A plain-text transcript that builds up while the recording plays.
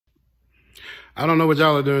I don't know what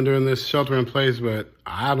y'all are doing during this shelter in place, but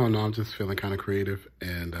I don't know. I'm just feeling kind of creative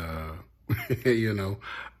and, you know,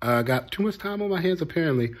 got too much time on my hands,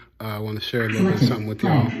 apparently. I want to share a little bit of something with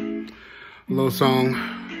y'all. A little song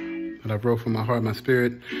that I wrote from my heart, my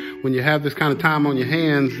spirit. When you have this kind of time on your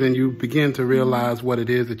hands, then you begin to realize what it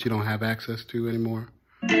is that you don't have access to anymore.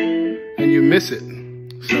 And you miss it.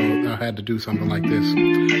 So I had to do something like this.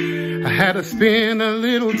 I had to spend a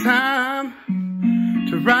little time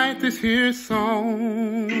to write this here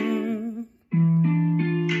song.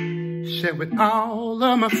 Share with all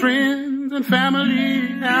of my friends and family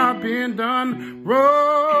how I've been done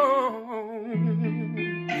wrong.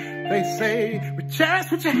 They say, we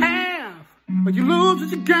cherish what you have, but you lose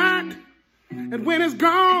what you got. And when it's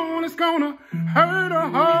gone, it's gonna hurt a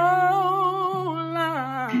whole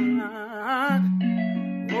lot.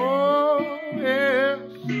 Oh, yes.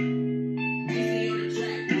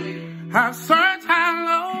 I've searched high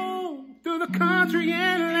low through the country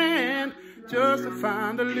and land just to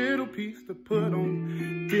find a little piece to put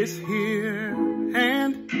on this here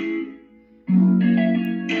hand.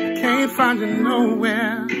 I can't find you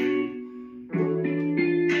nowhere.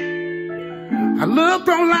 I looked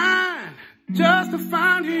online just to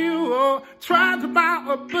find you, or tried to buy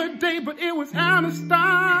a birthday, but it was out of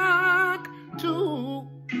stock too.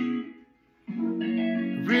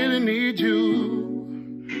 Really need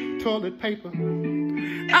you. Toilet paper.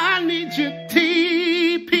 I need your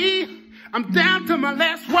TP. I'm down to my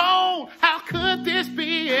last roll. How could this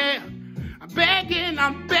be? Yeah. I'm begging,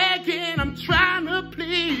 I'm trying to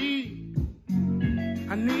plead.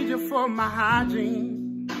 I need you for my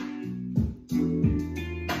hygiene.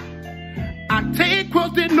 I take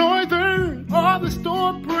Quilted Northern or the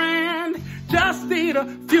store brand. Just need a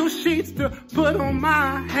few sheets to put on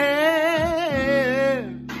my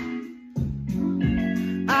head.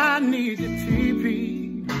 I need your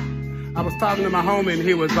TV. I was talking to my homie and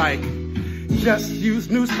he was like, just use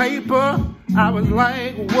newspaper. I was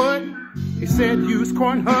like, what? He said, use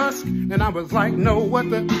corn husk. And I was like, no, what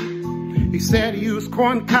the? He said, use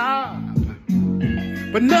corn cob.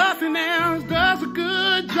 But nothing else does a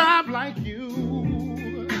good job like you.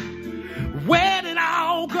 Where did I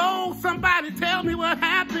all go? Somebody tell me what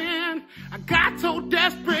happened. I got so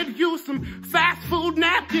desperate, used some fast food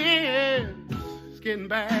napkins. Getting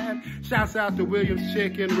bad. Shouts out to Williams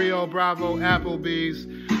Chicken, Rio Bravo, Applebee's,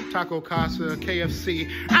 Taco Casa, KFC.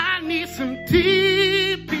 I need some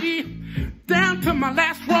TP. Down to my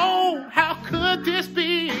last roll. How could this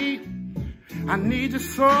be? I need you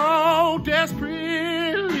so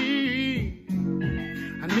desperately.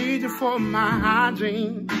 I need you for my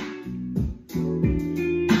hygiene.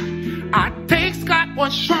 I take Scott or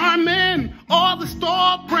Charmin or the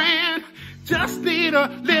store brand. Just need a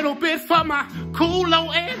little bit for my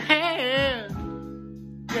culo and head.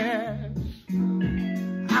 Yes,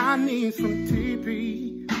 I need some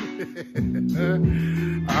TP.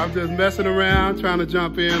 I'm just messing around, trying to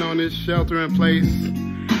jump in on this shelter in place,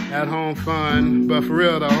 at home fun. But for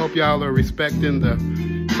real though, I hope y'all are respecting the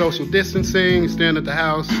social distancing, staying at the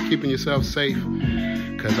house, keeping yourself safe.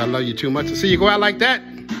 Cause I love you too much to see you go out like that.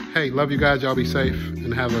 Hey, love you guys. Y'all be safe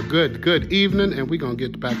and have a good evening. And we're going to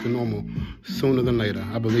get back to normal sooner than later.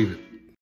 I believe it.